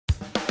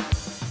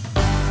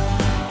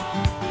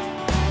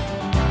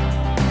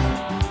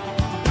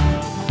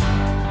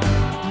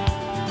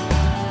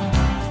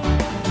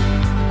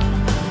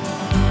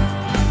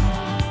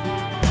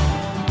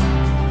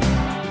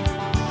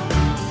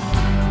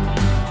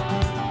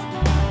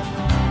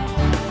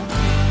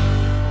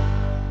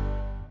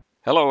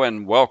Hello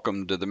and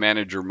welcome to the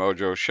Manager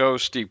Mojo Show.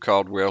 Steve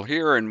Caldwell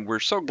here, and we're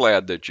so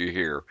glad that you're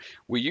here.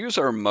 We use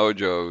our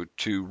mojo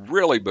to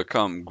really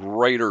become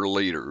greater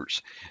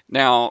leaders.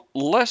 Now,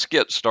 let's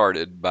get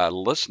started by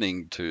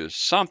listening to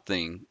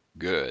something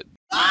good.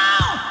 Oh,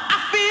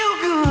 I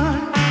feel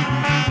good.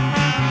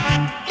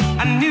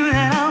 I knew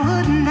that I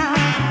would not.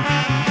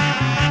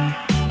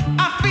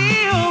 I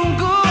feel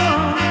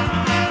good.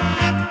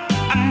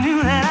 I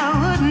knew that I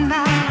would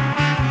not.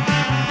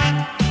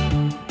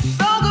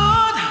 So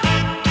good,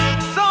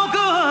 so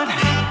good.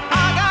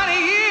 I got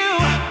you.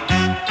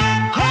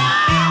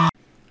 Oh!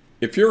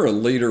 If you're a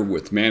leader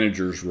with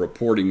managers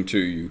reporting to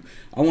you,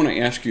 I want to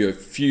ask you a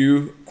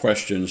few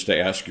questions to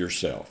ask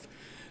yourself.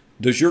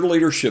 Does your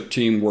leadership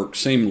team work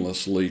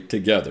seamlessly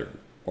together?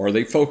 Are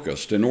they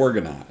focused and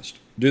organized?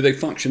 Do they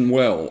function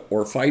well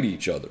or fight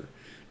each other?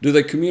 Do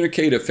they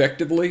communicate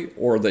effectively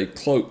or are they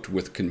cloaked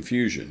with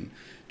confusion?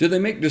 Do they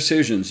make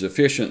decisions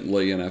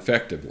efficiently and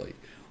effectively?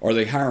 Are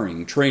they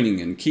hiring,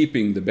 training, and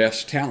keeping the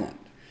best talent?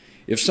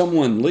 If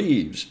someone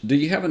leaves, do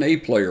you have an A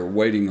player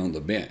waiting on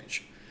the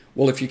bench?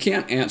 Well, if you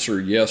can't answer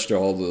yes to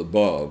all of the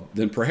above,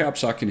 then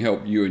perhaps I can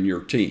help you and your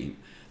team.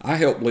 I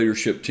help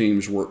leadership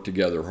teams work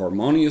together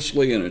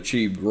harmoniously and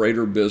achieve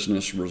greater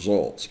business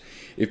results.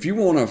 If you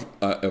want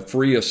a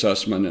free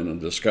assessment and a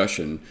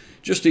discussion,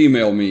 just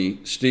email me,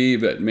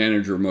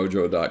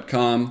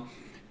 steve@managermojo.com.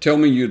 Tell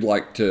me you'd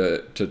like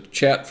to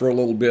chat for a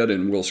little bit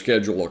and we'll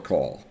schedule a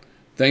call.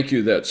 Thank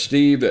you. That's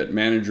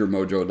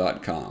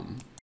steve@managermojo.com.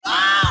 Oh,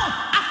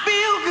 I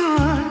feel good.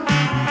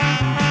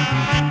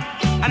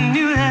 I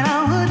knew that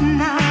I would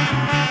not.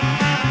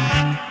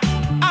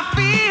 I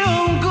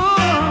feel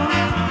good.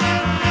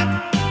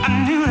 I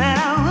knew that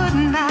I would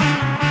not.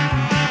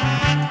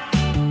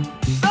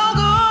 So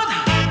good,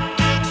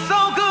 so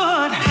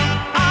good.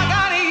 I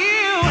got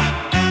you.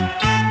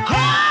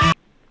 Oh!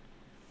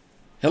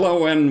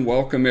 Hello and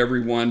welcome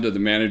everyone to the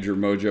Manager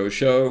Mojo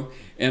Show.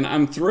 And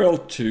I'm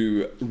thrilled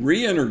to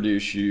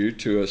reintroduce you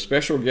to a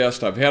special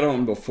guest I've had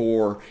on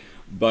before,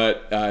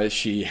 but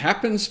she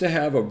happens to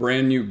have a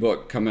brand new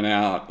book coming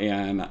out,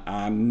 and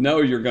I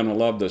know you're going to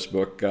love this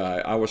book.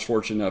 I was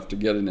fortunate enough to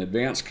get an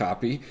advance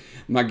copy.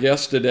 My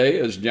guest today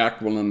is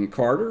Jacqueline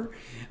Carter.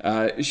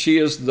 She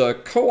is the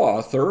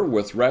co-author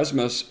with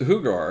Rasmus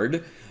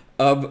Hougaard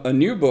of a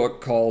new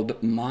book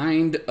called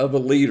Mind of a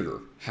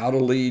Leader: How to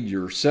Lead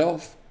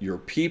Yourself, Your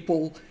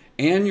People,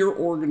 and Your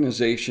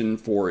Organization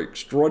for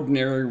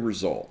Extraordinary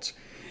Results.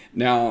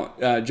 Now,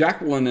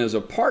 Jacqueline is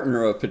a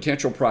partner of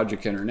Potential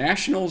Project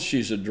International.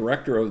 She's a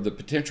director of the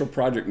Potential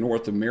Project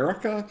North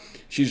America.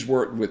 She's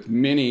worked with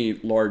many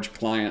large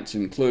clients,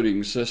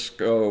 including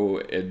Cisco,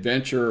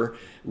 Adventure,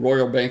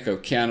 Royal Bank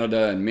of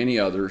Canada, and many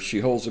others.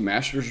 She holds a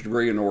master's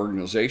degree in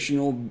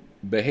organizational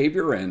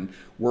behavior and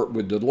worked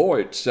with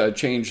Deloitte's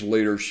change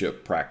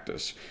leadership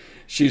practice.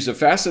 She's a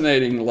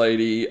fascinating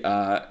lady,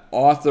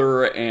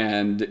 author,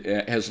 and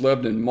has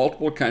lived in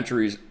multiple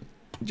countries.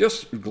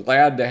 Just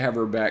glad to have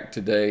her back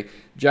today.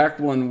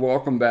 Jacqueline,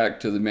 welcome back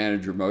to the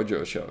Manager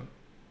Mojo Show.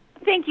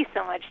 Thank you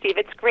so much, Steve.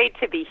 It's great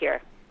to be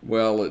here.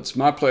 Well, it's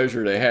my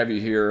pleasure to have you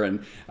here.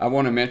 And I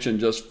want to mention,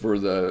 just for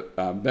the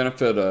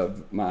benefit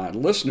of my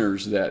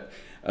listeners, that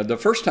the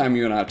first time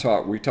you and I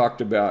talked, we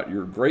talked about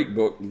your great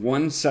book,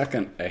 1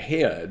 Second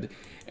Ahead.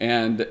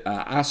 And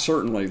I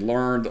certainly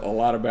learned a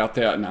lot about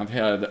that, and I've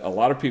had a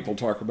lot of people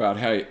talk about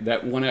how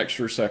that one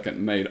extra second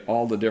made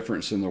all the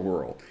difference in the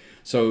world.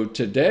 So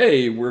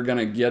today we're going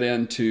to get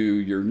into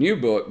your new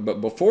book, but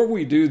before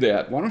we do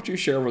that, why don't you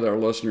share with our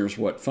listeners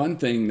what fun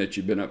thing that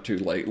you've been up to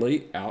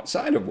lately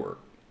outside of work?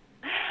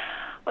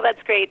 Well,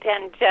 that's great.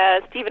 And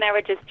Steve and I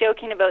were just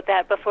joking about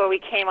that before we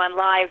came on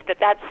live,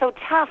 that's so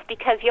tough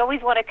because you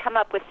always want to come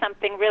up with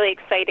something really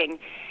exciting.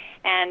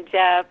 And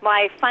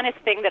my funnest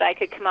thing that I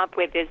could come up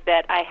with is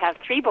that I have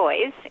 3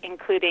 boys,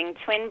 including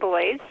twin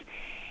boys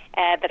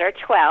that are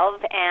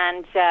 12,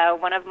 and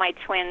one of my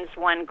twins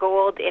won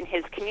gold in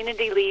his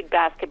community league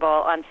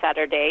basketball on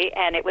Saturday,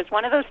 and it was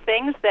one of those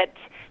things that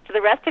to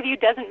the rest of you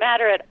doesn't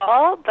matter at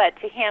all, but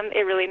to him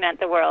it really meant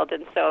the world,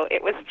 and so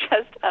it was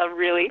just a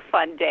really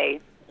fun day.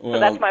 Well, so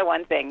that's my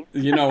one thing.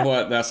 You know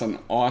what? That's an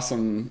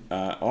awesome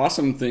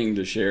thing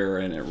to share,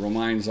 and it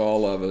reminds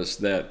all of us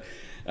that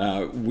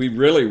we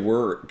really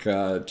work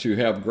to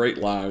have great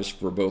lives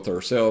for both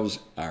ourselves,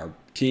 our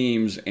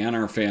teams, and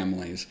our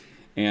families.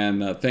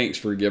 And thanks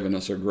for giving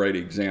us a great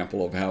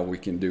example of how we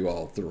can do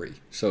all 3.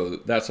 So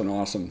that's an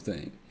awesome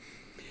thing.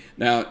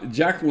 Now,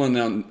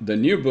 Jacqueline, the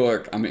new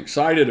book, I'm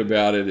excited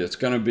about it. It's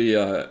going to be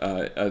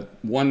a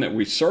one that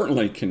we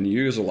certainly can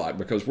use a lot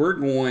because we're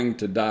going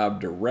to dive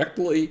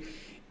directly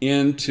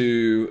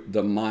into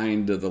the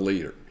mind of the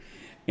leader.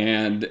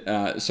 And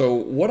so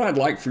what I'd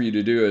like for you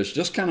to do is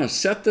just kind of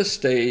set the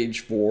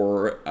stage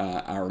for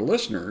our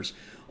listeners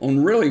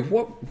on really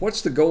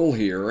what's the goal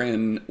here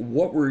and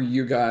what were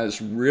you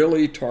guys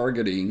really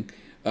targeting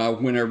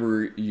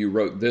whenever you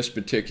wrote this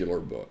particular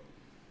book?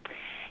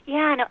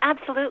 Yeah, no,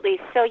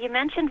 absolutely. So you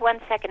mentioned One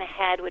Second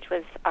Ahead, which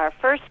was our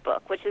first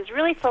book, which is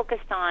really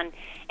focused on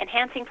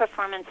enhancing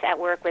performance at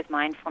work with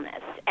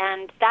mindfulness.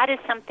 And that is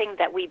something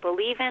that we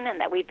believe in and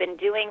that we've been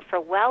doing for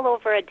well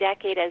over a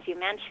decade, as you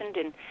mentioned.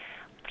 And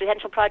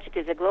Potential Project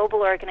is a global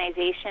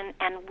organization,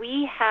 and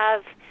we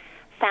have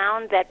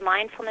found that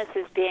mindfulness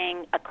is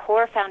being a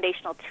core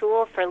foundational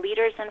tool for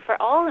leaders and for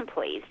all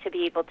employees to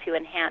be able to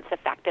enhance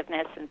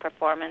effectiveness and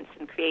performance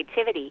and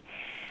creativity.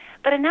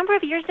 But a number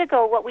of years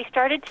ago, what we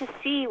started to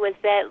see was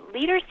that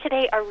leaders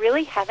today are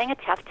really having a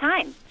tough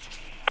time.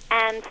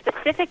 And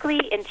specifically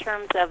in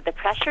terms of the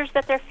pressures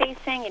that they're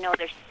facing,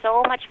 there's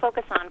so much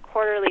focus on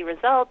quarterly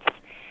results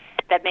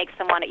that makes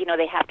them want to,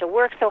 they have to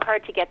work so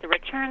hard to get the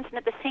returns. And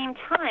at the same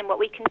time, what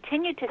we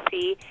continue to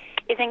see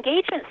is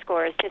engagement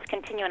scores just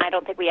continue. And I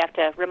don't think we have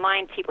to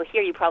remind people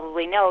here, you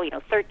probably know,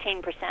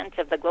 13%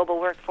 of the global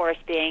workforce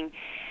being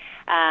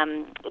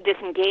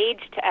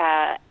disengaged.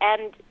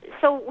 And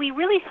so we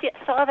really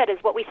saw that as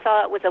what we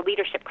saw was a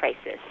leadership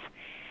crisis.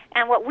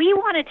 And what we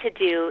wanted to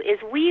do is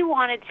we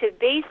wanted to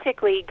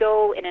basically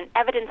go in an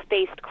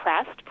evidence-based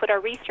quest, put our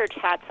research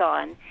hats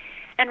on,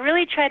 and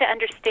really try to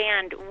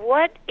understand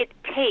what it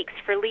takes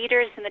for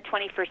leaders in the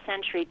 21st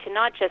century to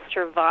not just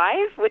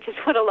survive, which is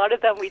what a lot of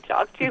them we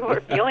talked to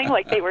were feeling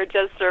like they were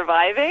just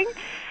surviving,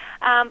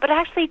 but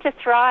actually to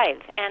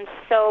thrive. And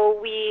so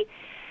we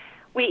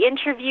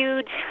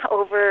interviewed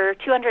over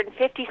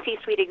 250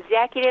 C-suite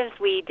executives.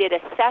 We did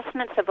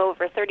assessments of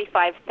over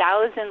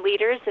 35,000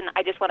 leaders, and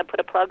I just want to put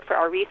a plug for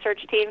our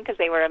research team because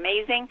they were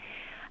amazing.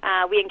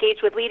 We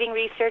engaged with leading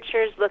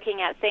researchers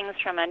looking at things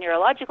from a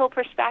neurological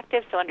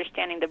perspective, so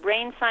understanding the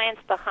brain science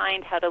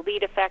behind how to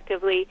lead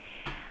effectively,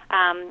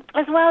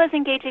 as well as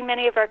engaging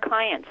many of our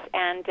clients,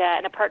 and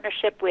in a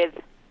partnership with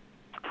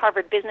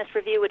Harvard Business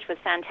Review, which was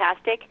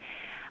fantastic.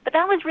 But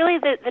that was really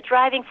the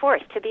driving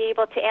force, to be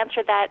able to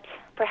answer that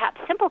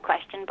perhaps simple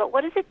question, but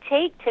what does it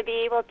take to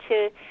be able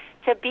to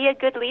be a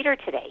good leader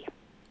today?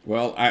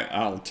 Well,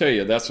 I'll tell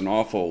you, that's an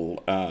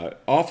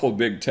awful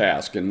big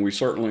task, and we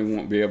certainly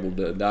won't be able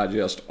to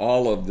digest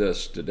all of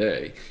this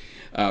today.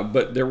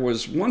 But there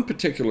was one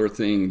particular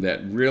thing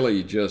that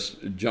really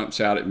just jumps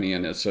out at me,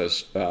 and it's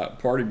a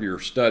part of your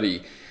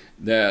study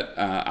that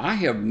I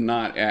have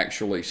not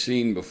actually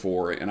seen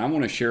before, and I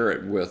want to share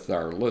it with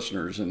our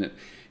listeners. And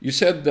you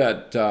said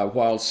that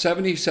while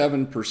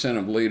 77%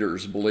 of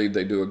leaders believe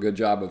they do a good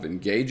job of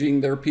engaging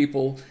their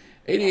people,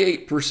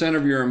 88%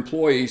 of your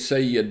employees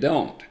say you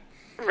don't.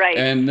 Right.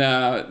 And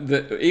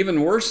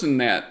even worse than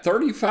that,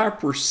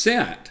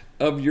 35%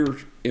 of your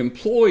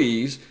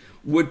employees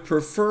would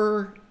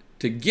prefer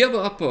to give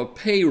up a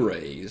pay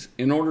raise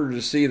in order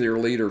to see their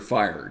leader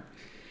fired.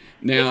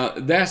 Now,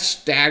 that's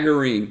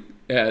staggering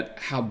at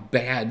how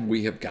bad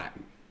we have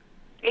gotten.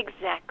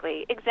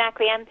 Exactly.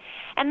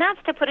 And that's,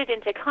 to put it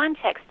into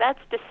context, that's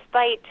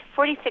despite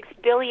 $46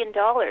 billion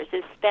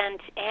is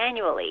spent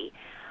annually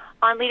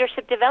on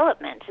leadership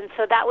development. And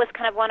so that was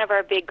kind of one of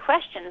our big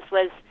questions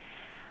was,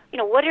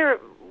 what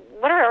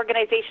are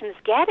organizations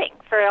getting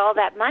for all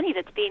that money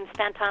that's being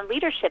spent on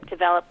leadership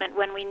development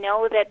when we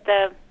know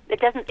that it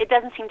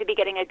doesn't seem to be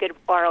getting a good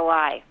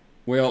ROI?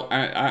 Well,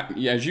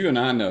 as you and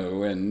I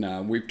know,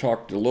 and we've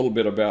talked a little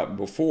bit about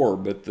before,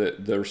 but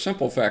the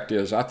simple fact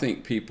is I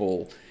think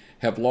people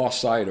have lost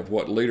sight of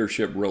what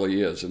leadership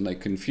really is, and they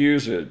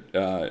confuse it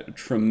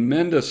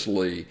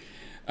tremendously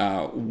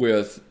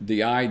with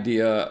the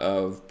idea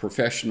of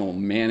professional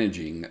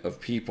managing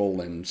of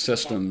people and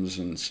systems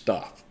and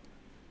stuff.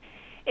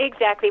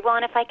 Exactly. Well,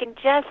 and if I can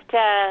just,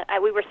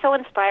 we were so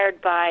inspired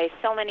by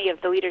so many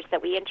of the leaders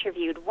that we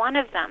interviewed. One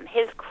of them,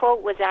 his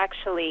quote was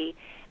actually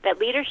that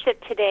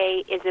leadership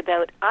today is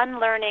about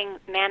unlearning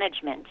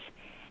management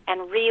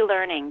and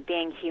relearning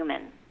being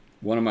human.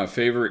 One of my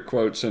favorite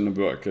quotes in the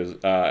book is,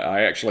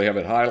 I actually have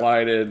it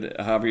highlighted.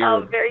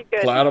 Javier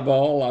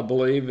Cladoval, I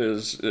believe,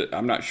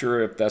 I'm not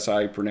sure if that's how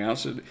you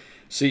pronounce it,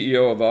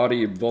 CEO of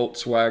Audi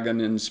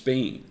Volkswagen in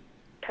Spain.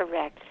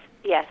 Correct.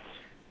 Yes.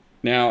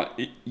 Now,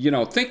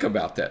 think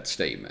about that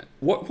statement.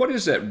 What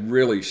is that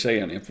really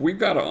saying? If we've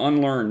got to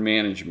unlearn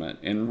management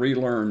and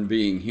relearn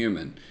being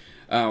human,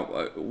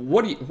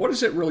 what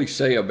does it really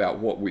say about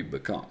what we've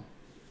become?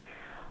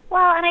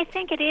 Well, and I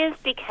think it is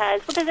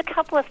because, there's a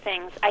couple of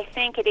things. I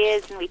think it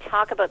is, and we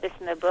talk about this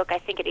in the book, I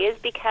think it is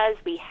because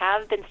we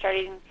have been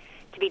starting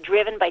to be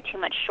driven by too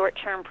much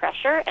short-term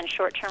pressure and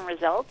short-term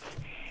results.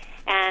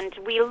 And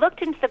we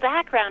looked into the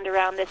background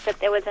around this, that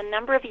there was a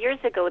number of years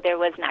ago, there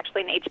was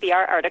actually an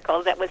HBR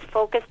article that was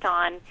focused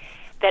on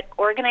that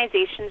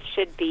organizations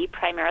should be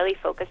primarily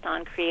focused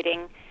on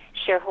creating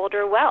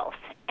shareholder wealth.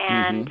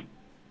 And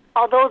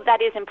although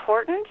that is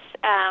important,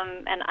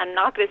 and I'm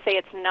not going to say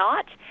it's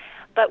not,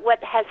 but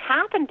what has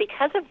happened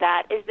because of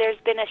that is there's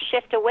been a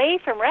shift away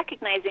from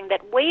recognizing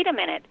that, wait a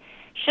minute,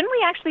 shouldn't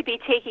we actually be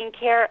taking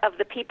care of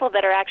the people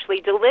that are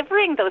actually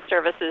delivering those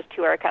services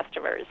to our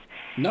customers?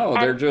 No,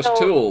 they're just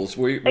tools.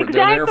 They're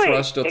there for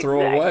us to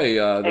throw away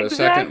the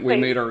second we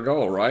meet our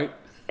goal, right?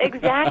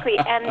 Exactly,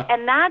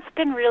 and that's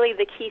been really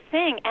the key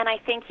thing. And I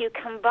think you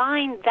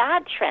combine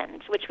that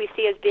trend, which we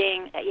see as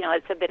being,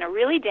 it's been a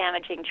really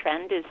damaging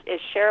trend, is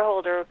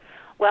shareholder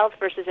wealth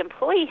versus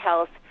employee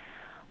health,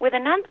 with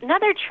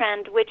another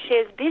trend, which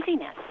is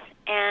busyness.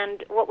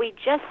 And what we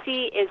just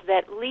see is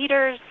that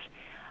leaders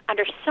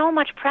under so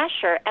much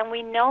pressure, and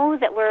we know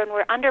that when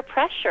we're under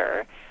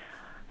pressure,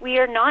 we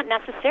are not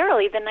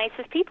necessarily the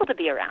nicest people to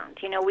be around.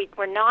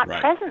 We're not Right.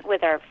 present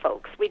with our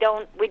folks. We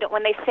don't.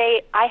 When they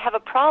say, "I have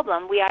a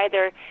problem," we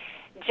either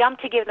jump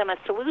to give them a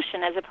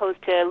solution as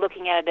opposed to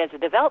looking at it as a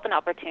development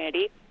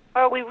opportunity,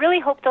 or we really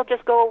hope they'll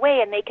just go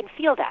away and they can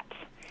feel that.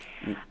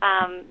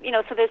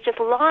 So there's just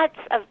lots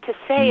to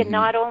say, and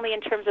not only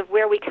in terms of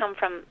where we come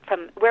from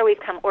where we've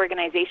come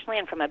organizationally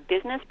and from a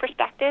business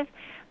perspective,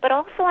 but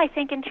also I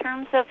think in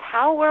terms of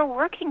how we're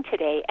working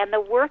today and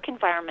the work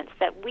environments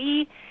that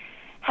we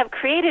have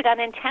created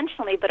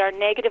unintentionally but are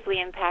negatively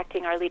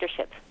impacting our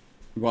leadership.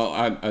 Well,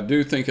 I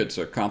do think it's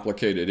a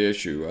complicated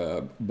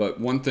issue, but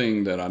one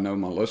thing that I know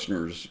my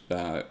listeners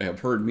have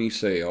heard me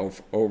say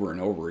over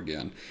and over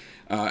again,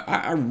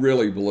 I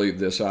really believe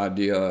this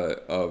idea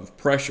of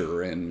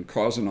pressure and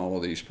causing all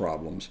of these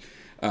problems.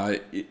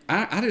 I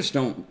just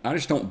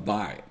don't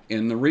buy it,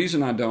 and the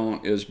reason I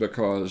don't is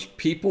because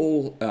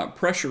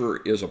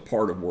pressure is a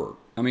part of work.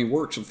 I mean,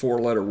 work's a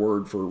 4-letter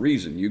word for a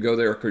reason. You go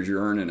there because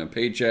you're earning a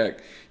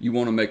paycheck. You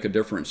want to make a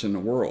difference in the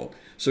world.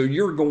 So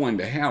you're going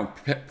to have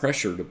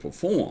pressure to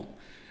perform.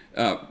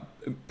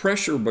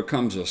 Pressure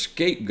becomes a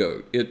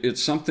scapegoat.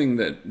 It's something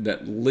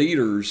that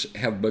leaders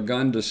have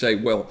begun to say,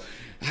 well,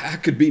 I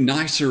could be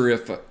nicer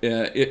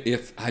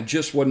if I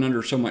just wasn't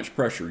under so much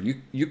pressure.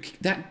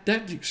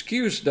 That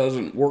excuse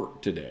doesn't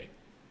work today.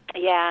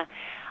 Yeah.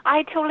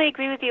 I totally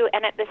agree with you,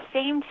 and at the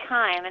same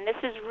time, and this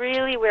is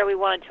really where we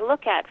wanted to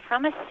look at,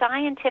 from a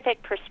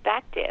scientific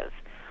perspective,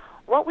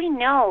 what we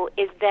know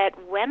is that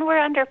when we're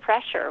under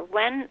pressure,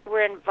 when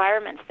we're in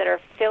environments that are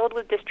filled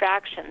with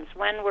distractions,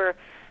 when we're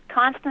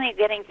constantly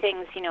getting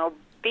things,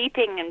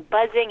 beeping and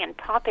buzzing and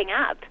popping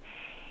up,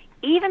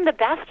 even the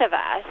best of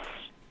us,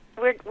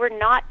 we're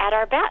not at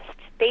our best,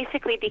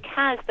 basically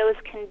because those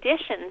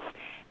conditions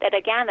that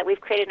we've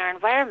created in our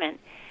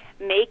environment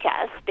make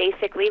us,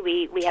 basically,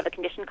 we have a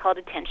condition called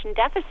attention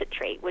deficit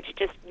trait, which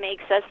just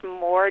makes us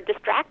more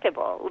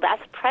distractible, less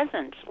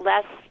present,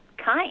 less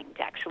kind,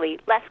 actually,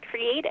 less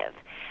creative.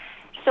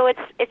 So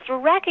it's a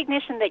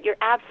recognition that you're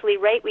absolutely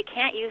right. We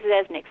can't use it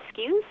as an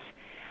excuse,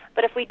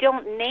 but if we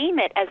don't name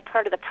it as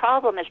part of the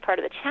problem, as part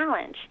of the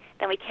challenge,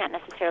 then we can't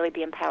necessarily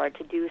be empowered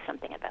to do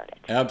something about it.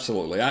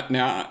 Absolutely.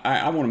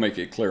 I want to make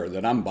it clear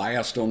that I'm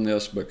biased on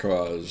this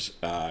because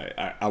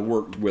I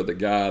worked with a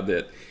guy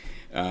that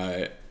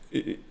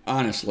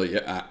honestly,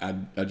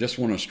 I just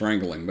want to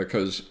strangle him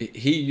because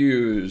he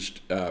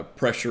used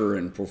pressure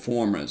and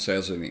performance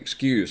as an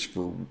excuse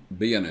for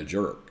being a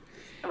jerk.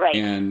 Right.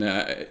 And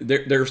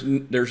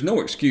there's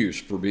no excuse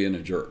for being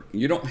a jerk.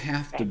 You don't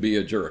have to be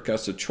a jerk.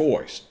 That's a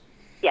choice.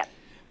 Yeah.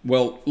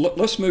 Well,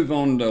 let's move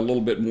on to a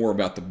little bit more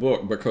about the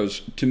book,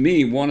 because to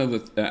me, one of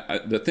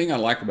the thing I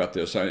like about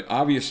this,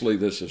 obviously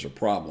this is a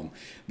problem,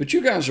 but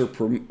you guys are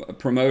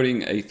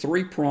promoting a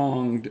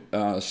 3-pronged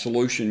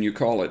solution. You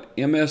call it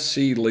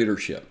MSC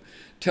Leadership.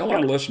 Tell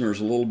our listeners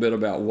a little bit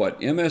about what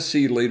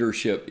MSC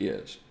Leadership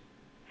is.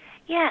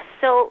 Yeah,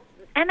 so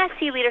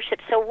MSC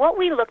Leadership, so what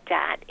we looked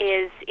at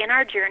is, in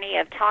our journey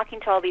of talking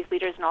to all these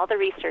leaders and all the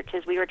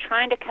researchers, we were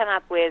trying to come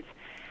up with,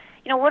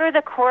 what are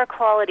the core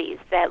qualities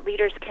that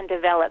leaders can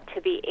develop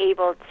to be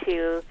able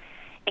to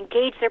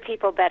engage their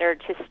people better,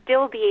 to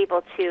still be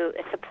able to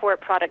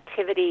support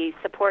productivity,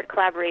 support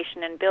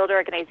collaboration, and build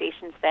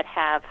organizations that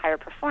have higher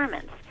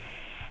performance.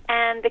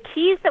 And the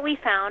keys that we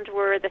found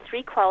were the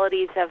 3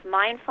 qualities of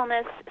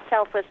mindfulness,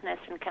 selflessness,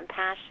 and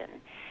compassion.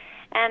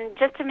 And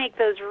just to make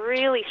those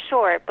really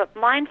short, but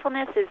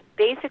mindfulness is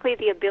basically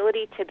the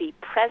ability to be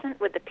present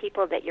with the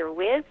people that you're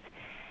with,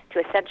 to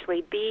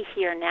essentially be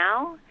here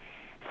now.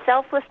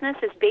 Selflessness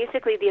is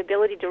basically the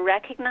ability to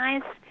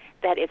recognize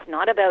that it's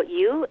not about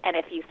you, and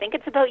if you think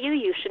it's about you,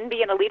 you shouldn't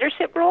be in a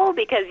leadership role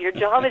because your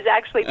job is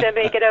actually to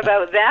make it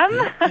about them,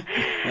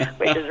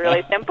 which is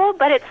really simple,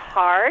 but it's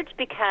hard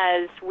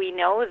because we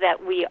know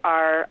that we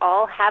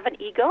all have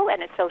an ego,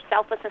 and so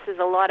selflessness is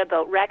a lot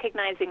about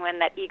recognizing when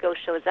that ego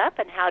shows up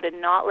and how to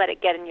not let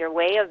it get in your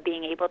way of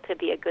being able to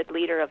be a good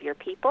leader of your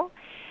people.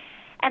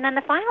 And then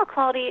the final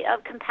quality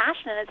of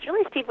compassion, and it's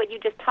really, Steve, what you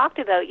just talked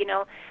about,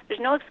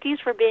 there's no excuse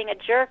for being a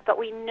jerk, but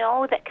we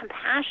know that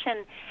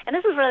compassion, and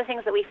this was one of the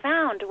things that we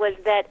found, was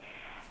that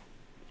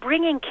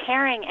bringing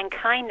caring and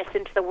kindness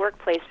into the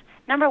workplace,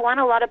 number one,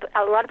 a lot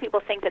of people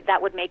think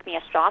that would make me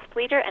a soft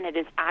leader, and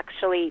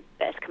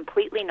that's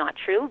completely not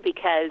true,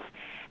 because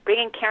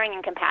bringing caring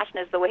and compassion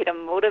is the way to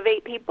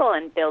motivate people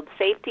and build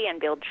safety and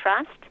build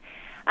trust.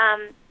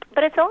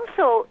 But it's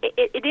also,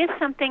 it is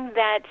something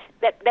that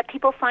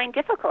people find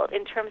difficult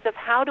in terms of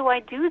how do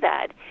I do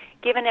that,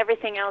 given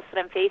everything else that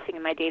I'm facing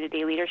in my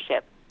day-to-day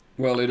leadership.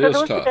 Well, it So is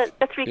those tough. are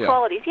the three Yeah.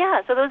 qualities.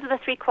 Yeah, so those are the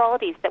three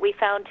qualities that we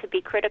found to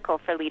be critical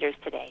for leaders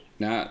today.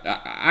 Now,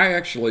 I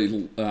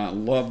actually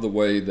love the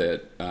way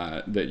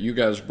that you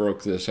guys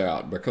broke this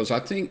out, because I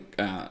think,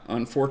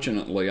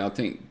 unfortunately, I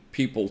think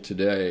people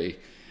today,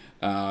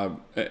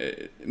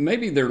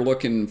 maybe they're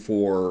looking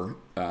for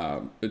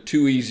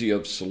too easy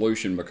of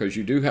solution, because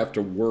you do have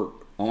to work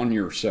on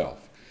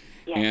yourself.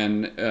 Yes.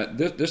 And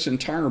this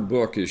entire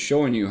book is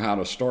showing you how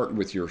to start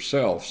with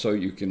yourself so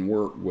you can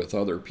work with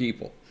other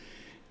people.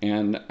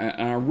 And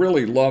I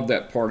really love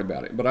that part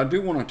about it. But I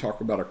do want to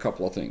talk about a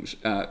couple of things.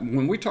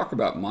 When we talk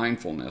about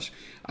mindfulness,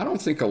 I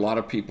don't think a lot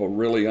of people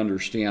really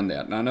understand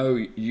that. And I know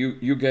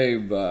you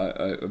gave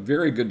a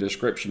very good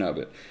description of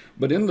it.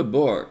 But in the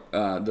book,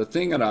 the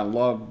thing that I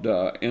loved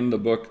in the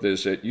book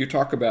is that you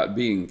talk about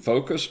being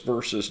focused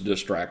versus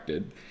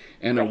distracted,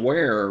 and Right.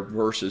 aware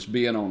versus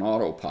being on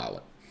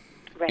autopilot.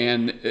 Right.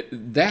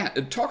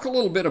 And talk a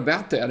little bit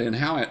about that and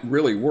how it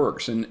really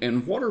works.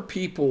 And what are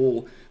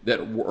people that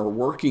are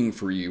working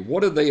for you?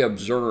 What do they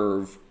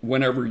observe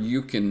whenever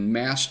you can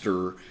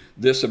master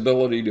this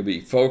ability to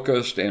be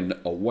focused and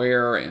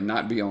aware and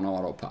not be on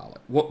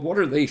autopilot? What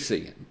are they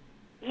seeing?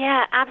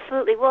 Yeah,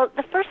 absolutely. Well,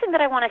 the first thing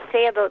that I want to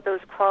say about those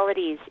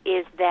qualities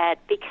is that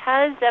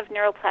because of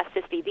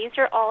neuroplasticity, these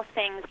are all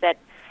things that,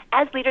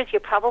 as leaders, you're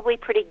probably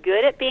pretty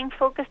good at being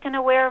focused and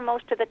aware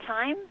most of the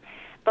time.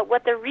 But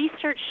what the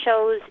research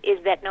shows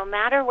is that no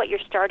matter what your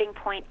starting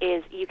point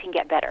is, you can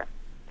get better.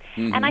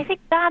 Mm-hmm. And I think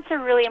that's a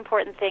really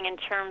important thing in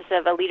terms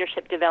of a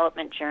leadership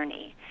development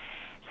journey.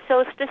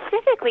 So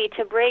specifically,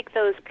 to break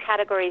those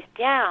categories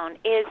down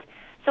is,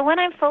 so when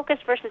I'm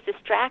focused versus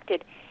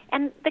distracted,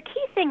 and the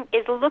key thing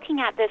is looking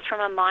at this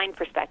from a mind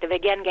perspective,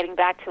 again, getting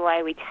back to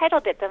why we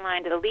titled it The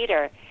Mind of the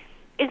Leader,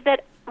 is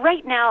that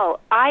right now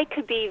I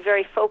could be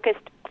very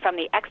focused from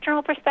the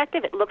external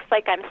perspective. It looks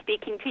like I'm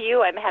speaking to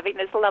you, I'm having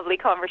this lovely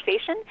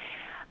conversation.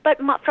 But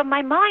from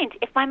my mind,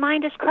 if my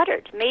mind is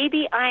cluttered,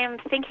 maybe I am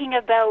thinking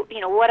about,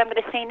 what I'm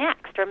going to say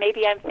next, or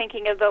maybe I'm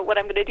thinking about what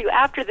I'm going to do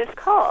after this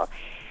call.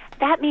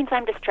 That means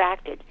I'm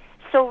distracted.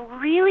 So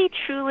really,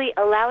 truly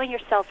allowing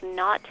yourself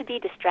not to be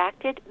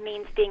distracted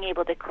means being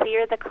able to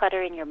clear the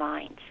clutter in your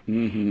mind.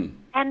 Mm-hmm.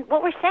 And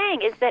what we're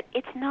saying is that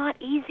it's not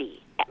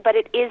easy, but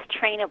it is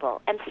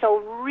trainable. And so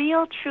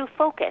real, true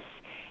focus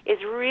is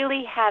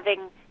really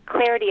having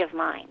clarity of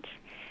mind.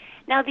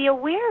 Now, the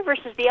aware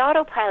versus the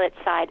autopilot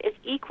side is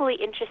equally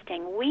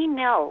interesting. We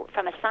know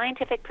from a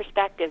scientific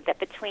perspective that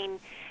between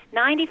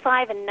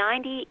 95 and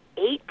 98%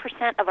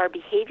 of our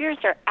behaviors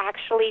are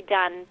actually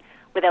done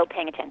without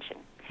paying attention.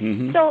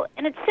 Mm-hmm. So,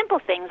 and it's simple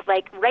things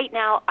like right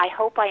now, I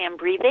hope I am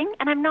breathing,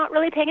 and I'm not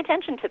really paying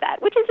attention to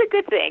that, which is a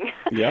good thing.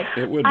 Yep,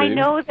 it would be. I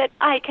know that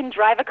I can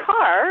drive a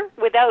car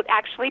without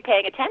actually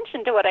paying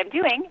attention to what I'm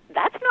doing.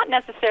 That's not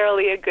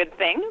necessarily a good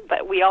thing,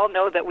 but we all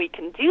know that we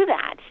can do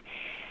that.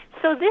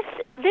 So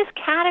this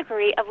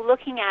category of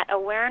looking at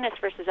awareness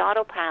versus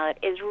autopilot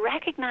is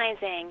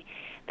recognizing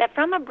that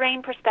from a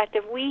brain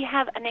perspective, we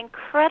have an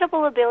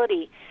incredible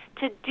ability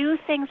to do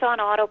things on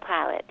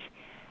autopilot.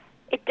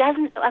 It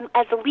doesn't,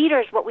 as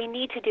leaders, what we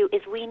need to do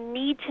is we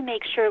need to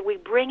make sure we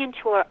bring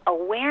into our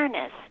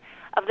awareness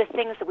of the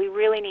things that we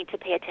really need to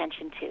pay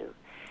attention to.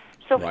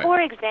 So, Right. For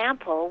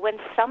example, when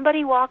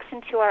somebody walks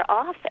into our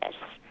office,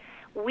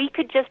 we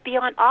could just be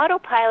on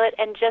autopilot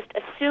and just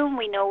assume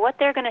we know what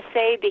they're going to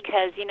say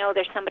because,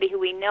 there's somebody who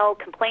we know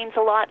complains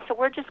a lot, so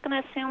we're just going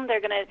to assume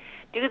they're going to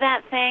do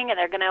that thing and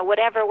they're going to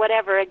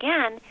whatever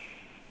again.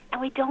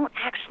 And we don't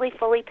actually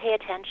fully pay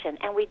attention,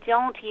 and we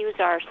don't use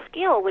our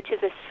skill, which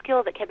is a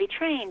skill that can be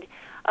trained,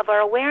 of our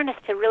awareness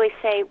to really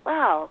say,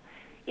 wow,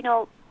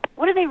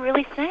 what are they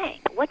really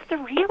saying? What's the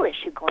real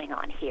issue going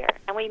on here?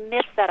 And we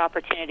miss that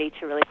opportunity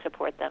to really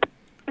support them.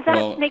 Does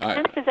that make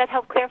sense? Does that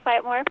help clarify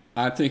it more?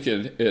 I think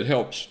it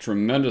helps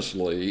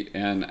tremendously,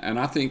 and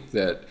I think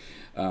that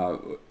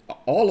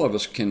all of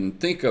us can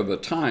think of a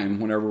time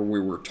whenever we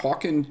were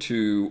talking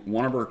to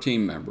one of our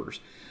team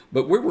members,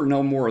 but we were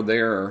no more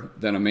there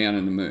than a man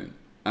in the moon.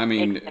 I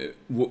mean,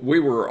 we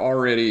were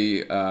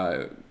already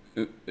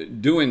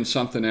doing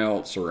something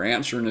else or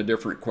answering a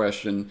different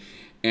question,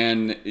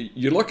 and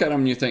you look at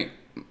them and you think,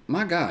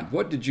 my God,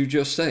 what did you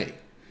just say?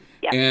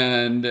 Yeah.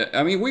 And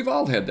I mean, we've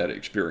all had that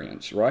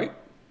experience, right?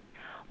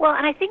 Well,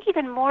 and I think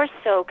even more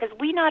so because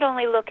we not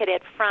only look at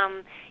it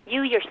from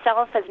you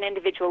yourself as an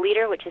individual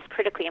leader, which is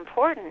critically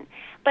important,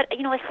 but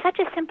such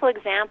a simple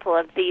example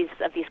of these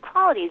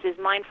qualities is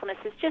mindfulness.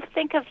 Is just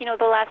think of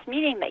the last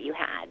meeting that you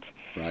had,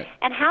 Right.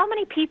 and how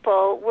many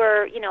people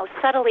were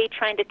subtly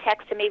trying to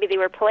text, and maybe they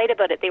were polite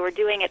about it. They were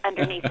doing it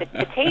underneath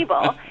the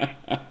table,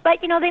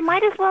 but they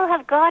might as well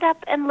have got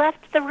up and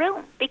left the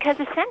room because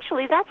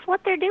essentially that's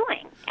what they're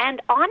doing.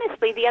 And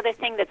honestly, the other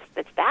thing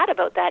that's bad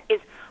about that is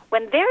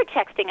when they're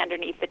texting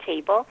underneath the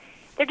table,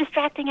 they're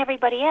distracting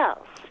everybody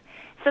else.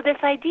 So this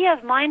idea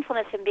of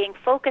mindfulness and being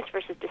focused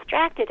versus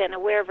distracted and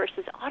aware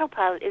versus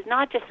autopilot is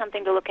not just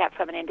something to look at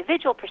from an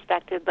individual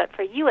perspective, but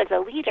for you as a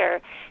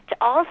leader to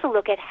also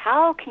look at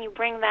how can you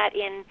bring that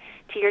in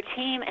to your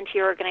team and to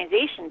your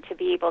organization to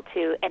be able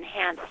to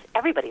enhance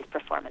everybody's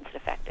performance and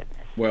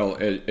effectiveness. Well,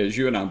 as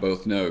you and I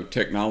both know,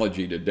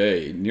 technology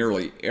today,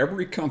 nearly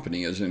every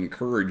company is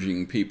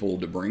encouraging people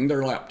to bring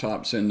their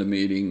laptops into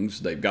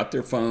meetings. They've got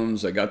their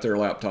phones, they got their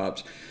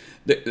laptops.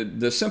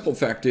 The simple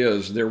fact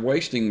is they're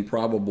wasting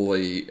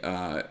probably,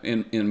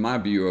 in my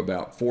view,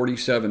 about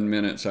 47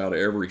 minutes out of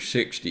every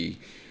 60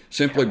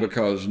 simply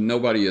because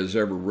nobody is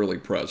ever really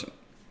present.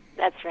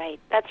 That's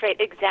right. That's right.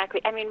 Exactly.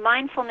 I mean,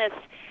 mindfulness,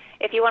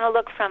 if you want to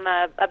look from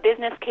a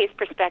business case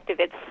perspective,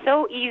 it's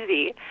so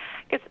easy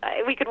because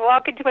we could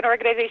walk into an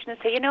organization and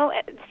say, you know,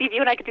 Steve, you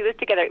and I could do this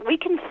together. We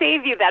can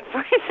save you that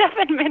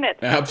 47 minutes.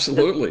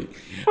 Absolutely.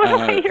 Put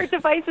away your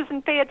devices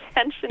and pay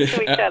attention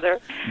to each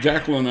other.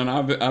 Jacqueline and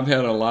I've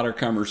had a lot of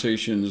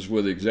conversations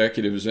with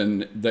executives,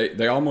 and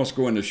they almost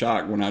go into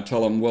shock when I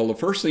tell them, well, the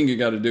first thing you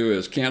got to do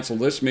is cancel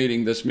this meeting,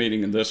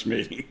 and this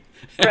meeting.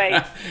 Right,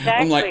 exactly.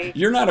 I'm like,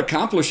 you're not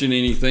accomplishing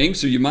anything,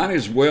 so you might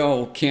as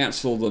well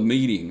cancel the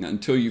meeting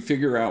until you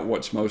figure out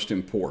what's most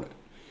important.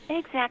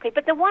 Exactly.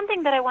 But the one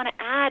thing that I want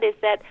to add is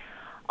that,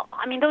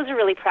 I mean, those are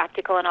really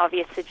practical and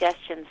obvious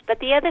suggestions. But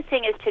the other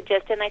thing is to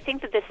just, and I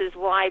think that this is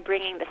why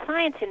bringing the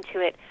science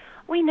into it,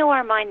 we know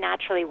our mind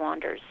naturally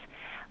wanders.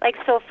 Like,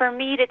 so for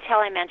me to tell,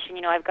 I mentioned,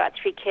 you know, I've got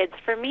 3 kids,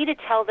 for me to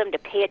tell them to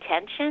pay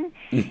attention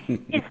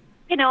is,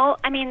 you know,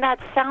 I mean, that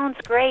sounds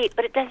great,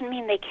 but it doesn't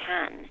mean they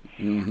can.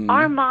 Mm-hmm.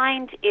 Our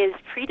mind is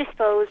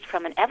predisposed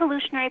from an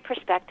evolutionary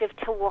perspective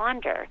to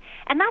wander.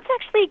 And that's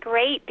actually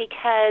great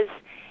because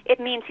it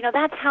means, you know,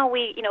 that's how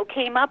we, you know,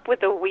 came up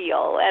with a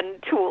wheel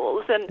and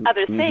tools and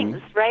other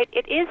things, right?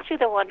 It is through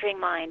the wandering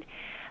mind.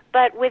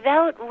 But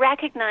without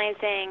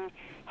recognizing,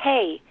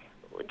 hey,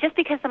 just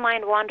because the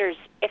mind wanders,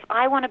 if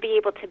I want to be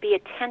able to be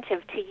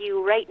attentive to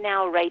you right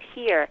now, right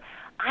here,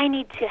 I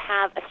need to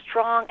have a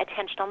strong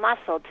attentional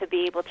muscle to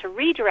be able to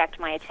redirect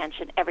my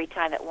attention every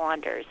time it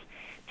wanders,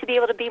 to be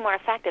able to be more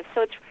effective.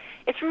 So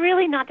it's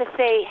really not to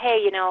say,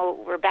 hey, you know,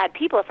 we're bad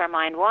people if our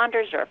mind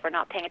wanders or if we're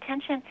not paying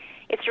attention.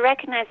 It's to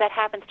recognize that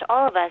happens to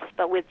all of us,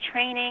 but with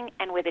training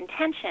and with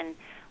intention,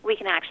 we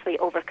can actually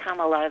overcome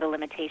a lot of the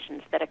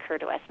limitations that occur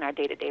to us in our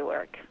day-to-day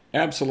work.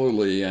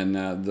 Absolutely, and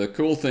the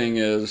cool thing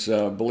is,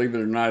 believe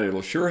it or not,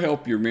 it'll sure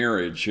help your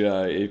marriage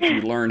if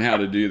you learn how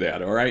to do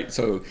that, all right?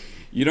 So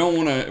you don't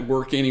want to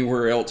work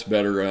anywhere else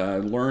better.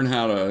 Learn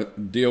how to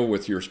deal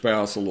with your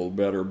spouse a little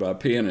better by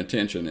paying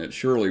attention. It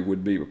surely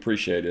would be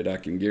appreciated, I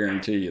can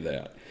guarantee you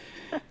that.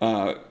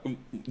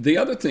 The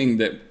other thing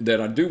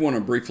that I do want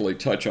to briefly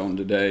touch on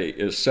today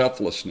is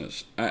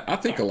selflessness. I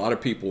think a lot of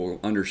people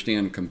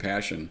understand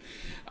compassion.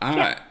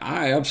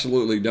 I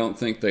absolutely don't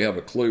think they have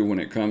a clue when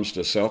it comes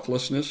to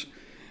selflessness.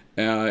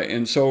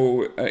 And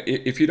so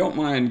if you don't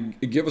mind,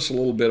 give us a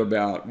little bit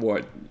about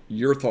what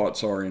your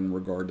thoughts are in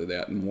regard to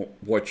that and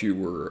what you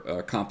were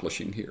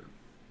accomplishing here.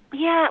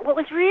 Yeah, what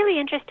was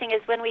really interesting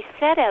is when we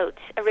set out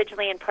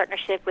originally in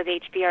partnership with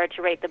HBR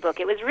to write the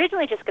book, it was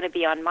originally just going to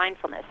be on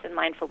mindfulness and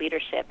mindful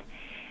leadership.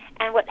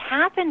 And what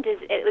happened is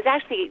it was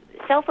actually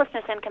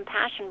selflessness and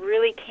compassion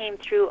really came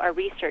through our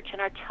research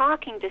and our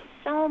talking to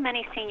so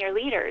many senior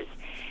leaders.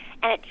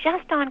 And it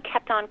just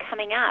kept on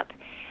coming up.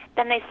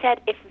 Then they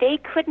said if they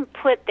couldn't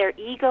put their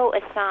ego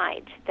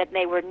aside, that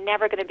they were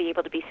never going to be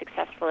able to be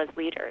successful as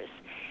leaders.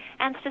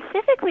 And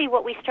specifically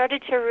what we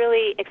started to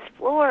really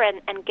explore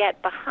and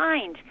get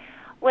behind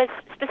was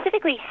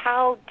specifically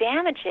how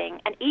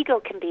damaging an ego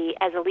can be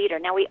as a leader.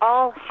 Now, we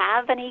all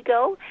have an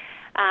ego,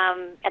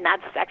 and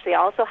that's actually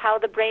also how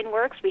the brain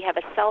works. We have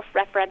a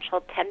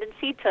self-referential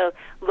tendency to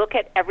look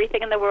at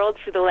everything in the world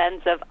through the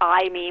lens of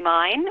I, me,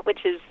 mine,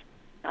 which is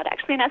not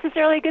actually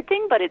necessarily a good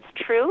thing, but it's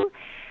true.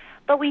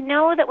 But we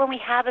know that when we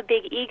have a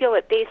big ego,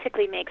 it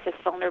basically makes us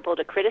vulnerable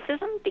to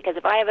criticism, because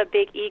if I have a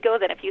big ego,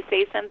 then if you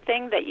say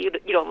something that you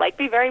don't like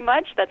me very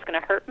much, that's going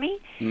to hurt me.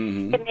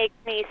 Mm-hmm. It makes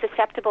me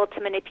susceptible to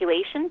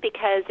manipulation,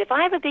 because if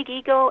I have a big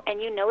ego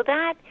and you know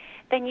that,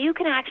 then you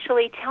can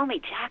actually tell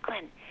me,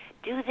 Jacqueline,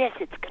 do this,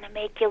 it's going to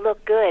make you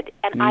look good.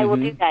 And I will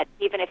do that,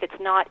 even if it's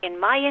not in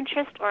my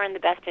interest or in the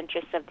best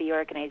interest of the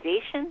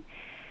organization.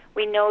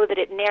 We know that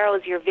it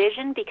narrows your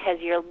vision because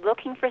you're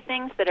looking for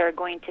things that are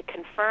going to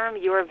confirm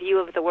your view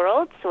of the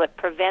world, so it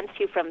prevents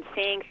you from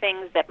seeing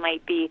things that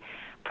might be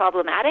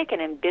problematic,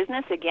 and in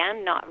business,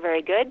 again, not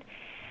very good.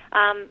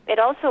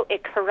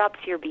 It corrupts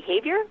your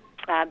behavior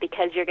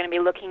because you're going to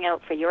be looking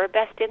out for your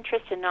best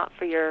interest and not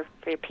for your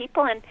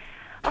people. And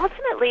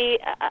ultimately,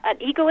 an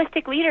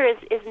egoistic leader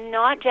is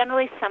not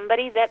generally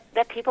somebody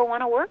that people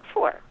want to work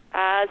for.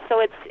 So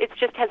it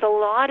just has a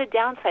lot of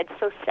downsides.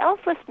 So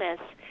selflessness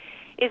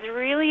is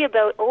really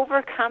about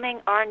overcoming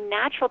our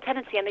natural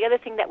tendency. And the other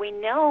thing that we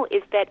know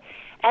is that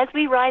as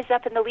we rise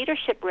up in the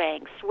leadership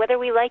ranks, whether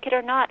we like it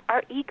or not,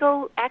 our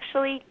ego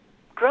actually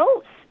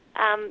grows.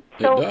 It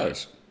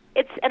does.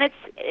 It's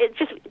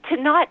just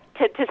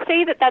to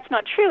say that that's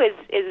not true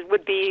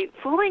would be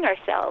fooling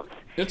ourselves.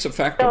 It's a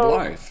fact of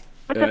life.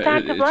 It's a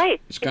fact of life.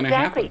 It's going to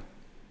Exactly. happen.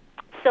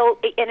 So,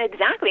 and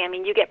exactly, I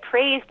mean, you get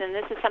praised, and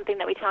this is something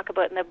that we talk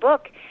about in the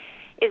book,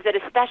 is that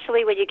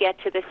especially when you get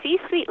to the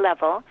C-suite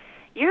level,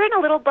 you're in a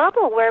little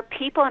bubble where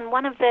people, and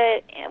one of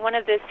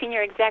the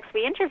senior execs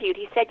we interviewed,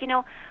 he said,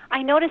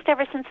 I noticed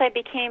ever since I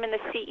became in the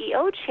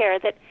CEO chair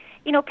that,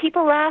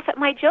 people laugh at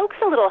my jokes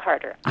a little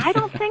harder. I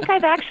don't think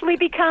I've actually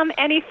become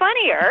any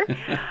funnier,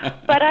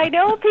 but I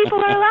know people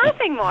are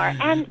laughing more.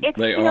 And it's,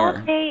 They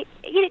are.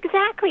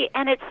 Exactly.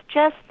 And it's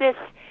just this.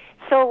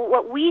 So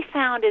what we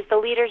found is the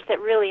leaders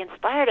that really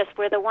inspired us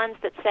were the ones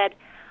that said,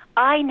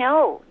 I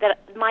know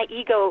that my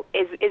ego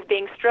is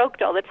being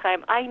stroked all the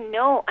time. I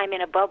know I'm in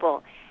a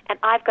bubble, and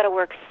I've got to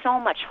work so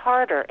much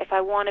harder if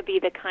I want to be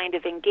the kind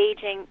of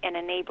engaging and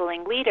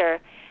enabling leader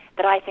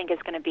that I think is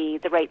going to be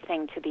the right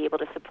thing to be able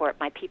to support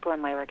my people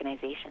and my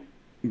organization.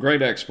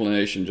 Great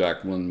explanation,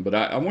 Jacqueline. But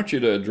I want you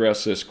to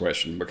address this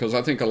question, because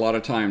I think a lot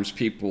of times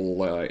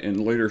people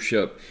in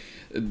leadership,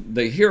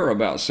 they hear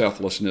about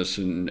selflessness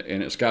and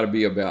it's got to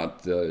be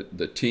about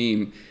the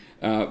team,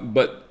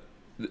 but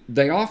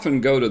they often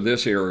go to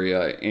this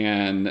area,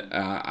 and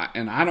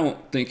I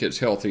don't think it's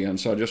healthy, and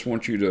so I just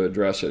want you to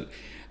address it.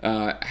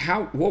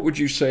 What would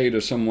you say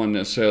to someone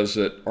that says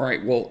that, all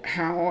right, well,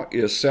 how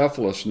is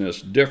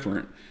selflessness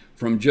different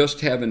from just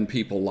having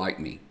people like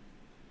me?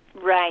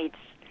 Right.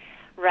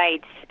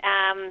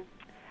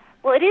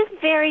 Well, it is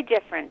very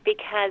different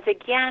because,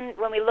 again,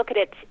 when we look at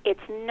it,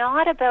 it's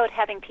not about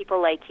having people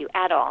like you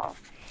at all.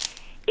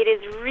 It is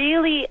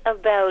really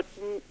about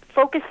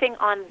focusing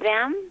on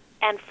them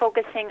and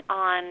focusing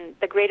on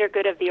the greater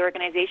good of the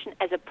organization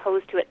as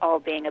opposed to it all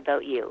being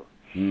about you.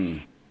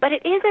 But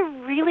it is a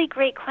really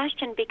great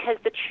question, because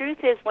the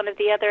truth is one of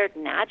the other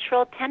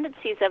natural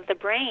tendencies of the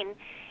brain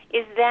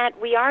is that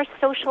we are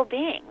social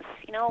beings.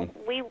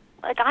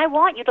 I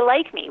want you to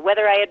like me,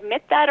 whether I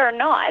admit that or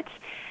not.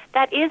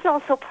 That is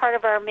also part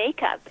of our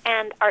makeup,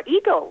 and our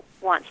ego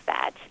wants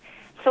that.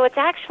 So it's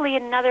actually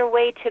another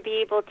way to be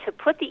able to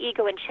put the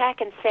ego in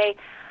check and say,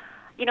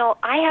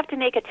 I have to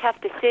make a tough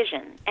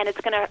decision, and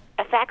it's going to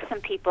affect some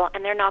people,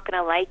 and they're not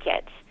going to like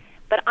it.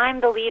 But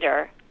I'm the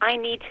leader. I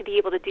need to be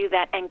able to do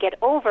that and get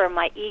over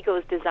my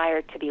ego's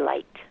desire to be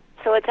liked.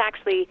 So it's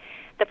actually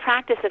the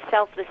practice of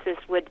selflessness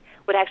would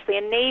actually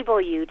enable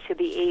you to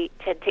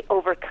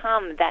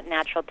overcome that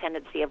natural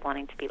tendency of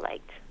wanting to be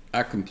liked.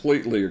 I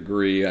completely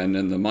agree. And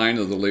in the mind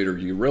of the leader,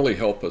 you really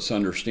help us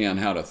understand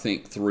how to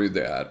think through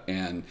that.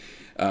 And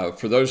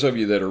for those of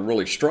you that are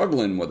really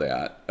struggling with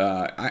that,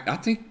 I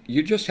think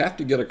you just have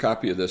to get a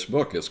copy of this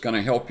book. It's going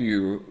to help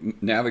you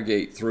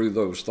navigate through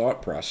those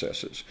thought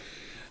processes.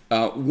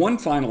 One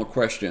final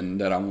question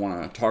that I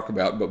want to talk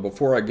about, but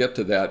before I get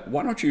to that,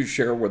 why don't you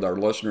share with our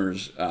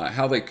listeners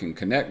how they can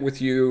connect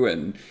with you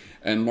and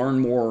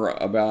learn more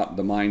about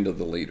the mind of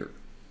the leader?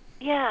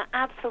 Yeah,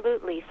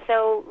 absolutely.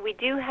 So we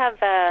do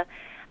have a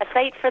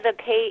site for the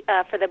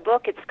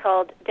book. It's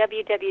called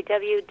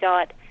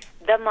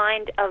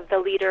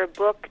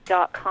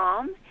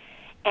www.themindoftheleaderbook.com.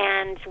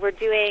 And we're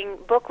doing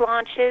book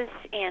launches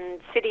in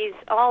cities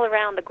all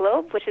around the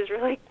globe, which is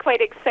really quite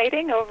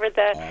exciting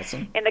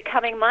Awesome. in the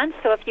coming months.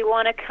 So if you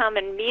want to come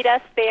and meet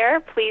us there,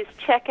 please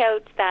check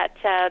out that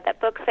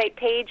book site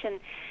page, and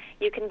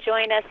you can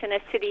join us in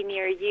a city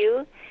near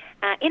you.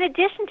 In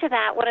addition to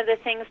that, one of the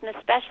things, and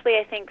especially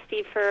I think,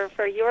 Steve,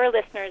 for your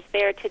listeners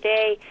there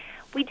today,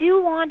 we do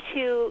want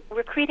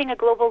we're creating a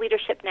global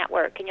leadership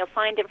network, and you'll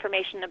find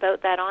information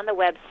about that on the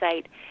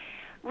website.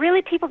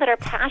 Really people that are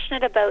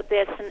passionate about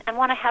this and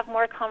want to have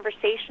more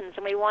conversations,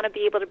 and we want to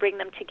be able to bring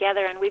them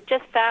together. And we've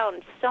just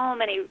found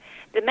the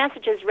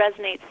messages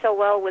resonate so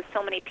well with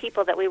so many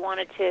people that we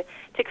wanted to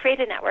create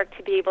a network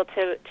to be able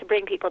to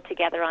bring people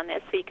together on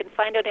this. So you can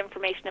find out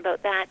information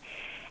about that.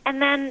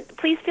 And then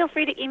please feel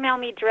free to email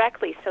me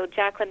directly, so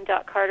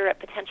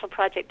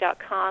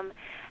jacqueline.carter@potentialproject.com.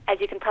 As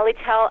you can probably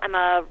tell, I'm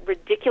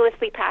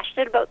ridiculously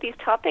passionate about these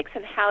topics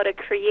and how to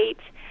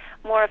create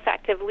more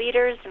effective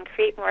leaders and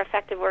create more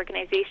effective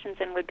organizations,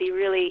 and would be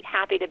really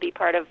happy to be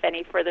part of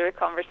any further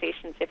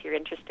conversations if you're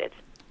interested.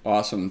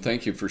 Awesome.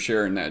 Thank you for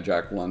sharing that,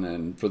 Jacqueline.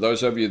 And for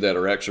those of you that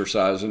are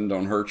exercising,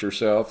 don't hurt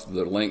yourself.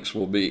 The links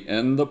will be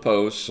in the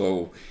post,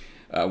 so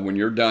when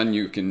you're done,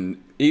 you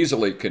can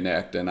easily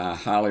connect, and I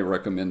highly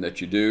recommend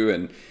that you do.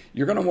 And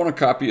you're going to want a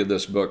copy of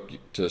this book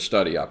to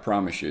study, I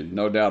promise you,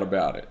 no doubt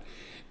about it.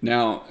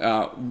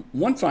 Now,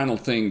 one final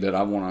thing that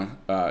I want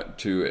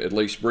to at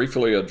least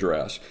briefly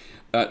address.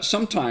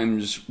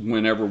 Sometimes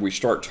whenever we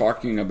start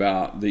talking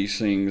about these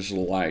things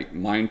like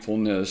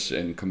mindfulness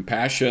and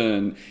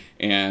compassion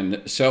and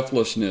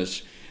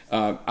selflessness,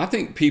 I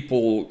think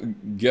people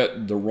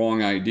get the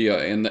wrong idea,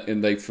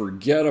 and they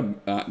forget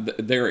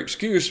their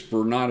excuse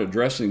for not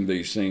addressing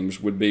these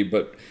things would be,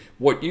 but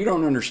what you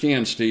don't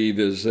understand, Steve,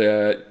 is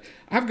that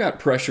I've got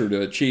pressure to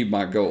achieve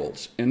my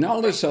goals, and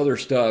all this other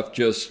stuff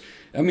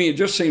it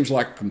just seems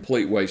like a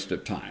complete waste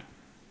of time.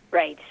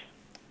 Right.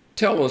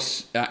 Tell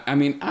us, I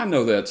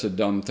know that's a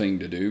dumb thing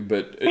to do,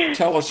 but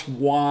tell us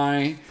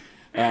why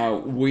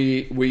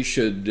we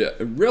should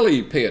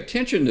really pay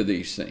attention to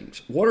these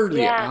things. What are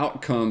the Yeah.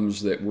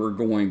 outcomes that we're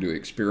going to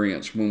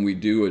experience when we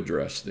do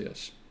address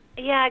this?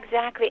 Yeah,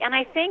 exactly. And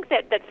I think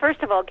that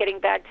first of all, getting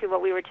back to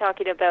what we were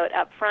talking about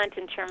up front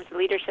in terms of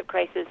leadership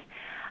crisis,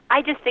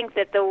 I just think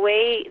that the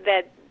way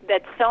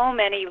that so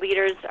many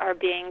leaders are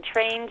being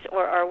trained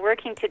or are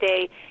working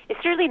today is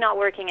certainly not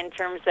working in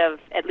terms of,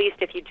 at least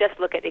if you just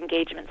look at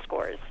engagement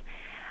scores.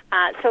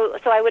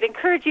 So I would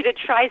encourage you to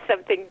try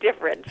something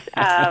different,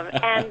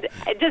 and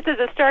just as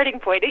a starting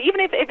point, even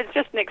if it's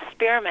just an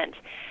experiment.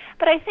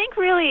 But I think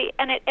really,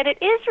 and it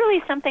is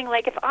really something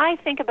like, if I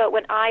think about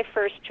when I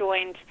first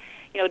joined,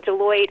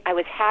 Deloitte, I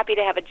was happy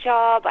to have a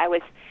job. I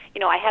was,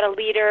 I had a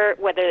leader,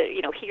 whether,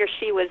 he or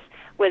she was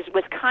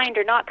kind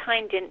or not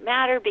kind didn't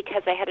matter,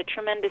 because I had a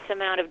tremendous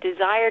amount of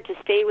desire to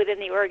stay within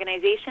the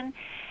organization.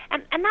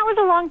 And that was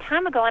a long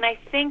time ago, and I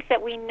think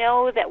that we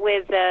know that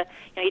with,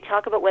 you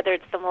talk about whether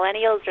it's the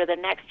millennials or the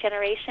next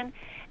generation,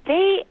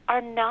 they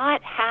are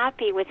not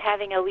happy with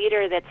having a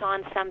leader that's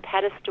on some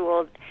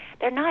pedestal.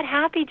 They're not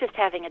happy just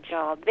having a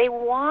job. They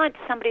want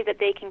somebody that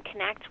they can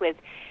connect with.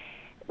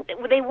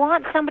 They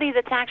want somebody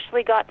that's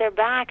actually got their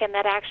back and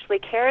that actually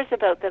cares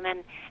about them,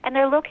 and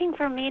they're looking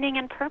for meaning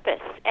and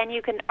purpose. And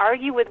you can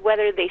argue with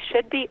whether they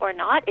should be or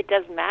not. It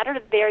doesn't matter.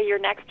 They're your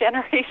next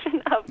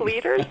generation of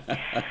leaders.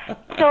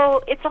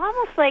 So it's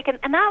almost like, and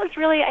that was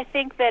really, I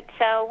think, that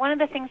one of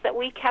the things that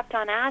we kept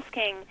on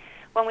asking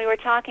when we were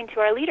talking to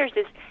our leaders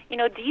is,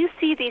 do you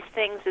see these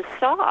things as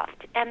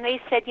soft? And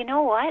they said, you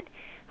know what?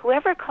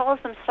 Whoever calls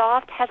them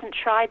soft hasn't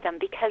tried them,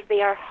 because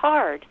they are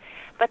hard.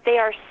 But they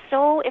are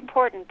so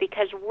important,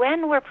 because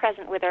when we're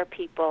present with our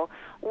people,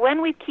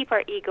 when we keep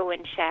our ego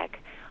in check,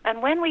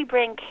 and when we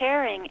bring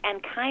caring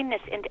and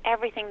kindness into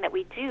everything that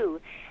we do,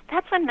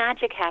 that's when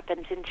magic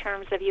happens in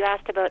terms of, you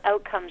asked about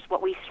outcomes,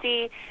 what we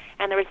see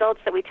and the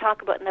results that we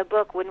talk about in the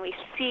book. When we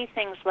see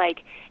things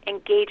like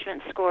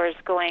engagement scores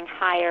going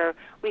higher,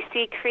 we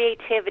see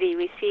creativity,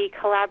 we see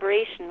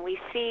collaboration, we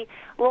see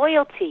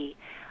loyalty.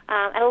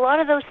 And a lot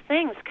of those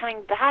things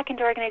coming back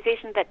into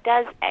organizations, that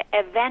does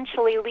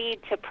eventually lead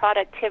to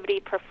productivity,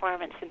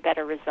 performance, and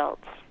better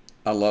results.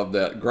 I love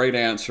that. Great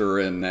answer.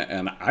 And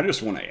I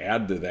just want to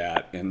add to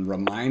that and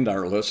remind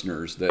our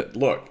listeners that,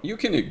 look, you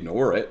can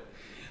ignore it,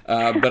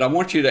 but I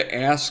want you to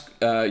ask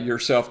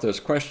yourself this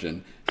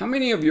question. How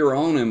many of your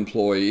own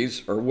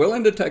employees are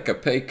willing to take a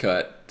pay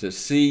cut to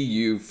see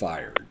you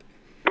fired?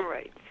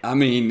 Right. I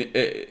mean,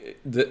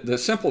 the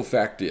simple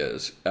fact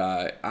is,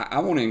 I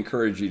want to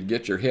encourage you to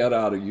get your head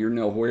out of your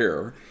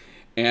nowhere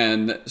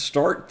and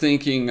start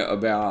thinking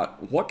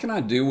about, what can I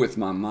do with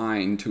my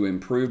mind to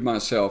improve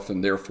myself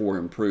and therefore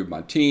improve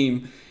my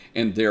team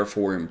and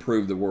therefore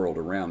improve the world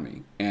around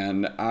me.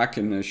 And I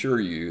can assure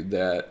you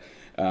that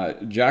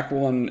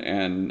Jacqueline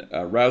and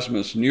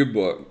Rasmus' new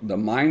book, The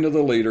Mind of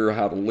the Leader,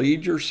 How to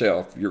Lead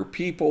Yourself, Your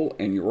People,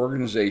 and Your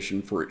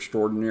Organization for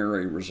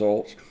Extraordinary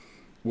Results,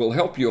 will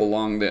help you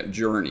along that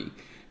journey,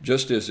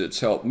 just as it's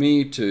helped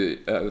me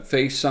to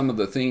face some of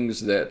the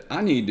things that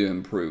I need to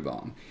improve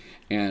on.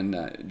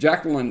 And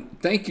Jacqueline,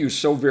 thank you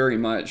so very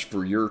much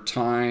for your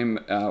time.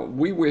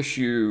 We wish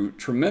you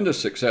tremendous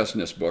success in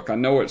this book. I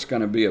know it's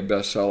going to be a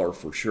bestseller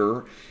for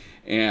sure.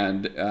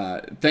 And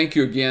thank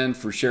you again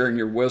for sharing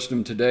your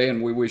wisdom today,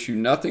 and we wish you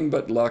nothing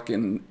but luck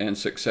and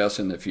success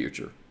in the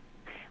future.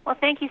 Well,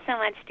 thank you so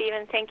much,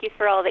 Stephen. Thank you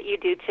for all that you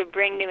do to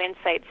bring new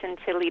insights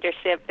into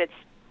leadership. It's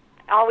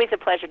always a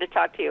pleasure to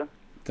talk to you.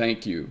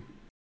 Thank you.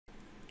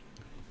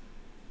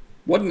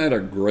 Wasn't that a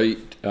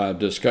great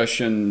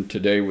discussion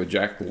today with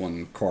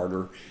Jacqueline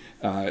Carter?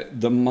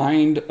 The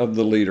Mind of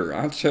the Leader.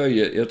 I'll tell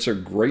you, it's a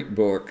great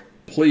book.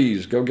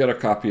 Please go get a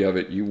copy of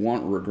it. You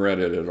won't regret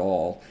it at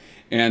all.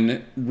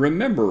 And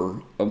remember,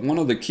 one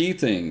of the key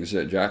things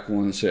that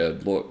Jacqueline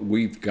said, look,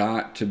 we've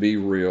got to be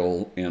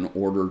real in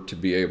order to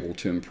be able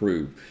to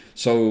improve.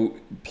 So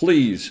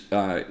please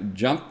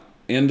jump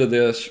into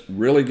this,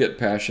 really get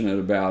passionate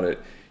about it.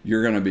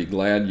 You're going to be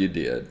glad you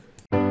did.